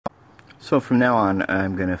So from now on,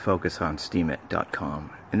 I'm going to focus on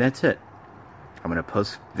Steemit.com, and that's it. I'm going to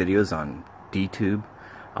post videos on DTube.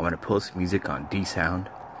 I'm going to post music on DSound.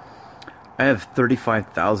 I have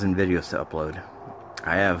 35,000 videos to upload.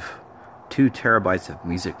 I have 2 terabytes of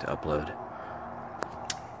music to upload.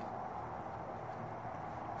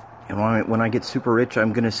 And when I get super rich,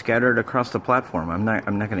 I'm going to scatter it across the platform. I'm not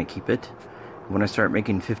going to keep it. When I start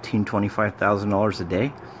making $15,000, $25,000 a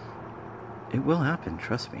day, it will happen.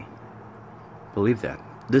 Trust me. Believe that.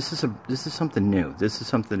 This is something new. This is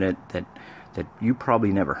something that you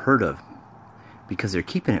probably never heard of because they're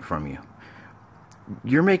keeping it from you.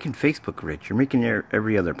 You're making Facebook rich. You're making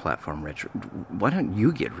every other platform rich. Why don't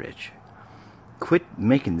you get rich? Quit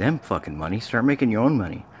making them fucking money. Start making your own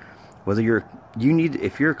money.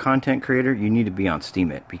 If you're a content creator, you need to be on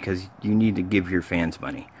Steemit because you need to give your fans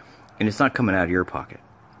money, and it's not coming out of your pocket,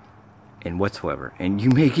 and whatsoever. And you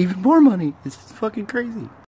make even more money. It's fucking crazy.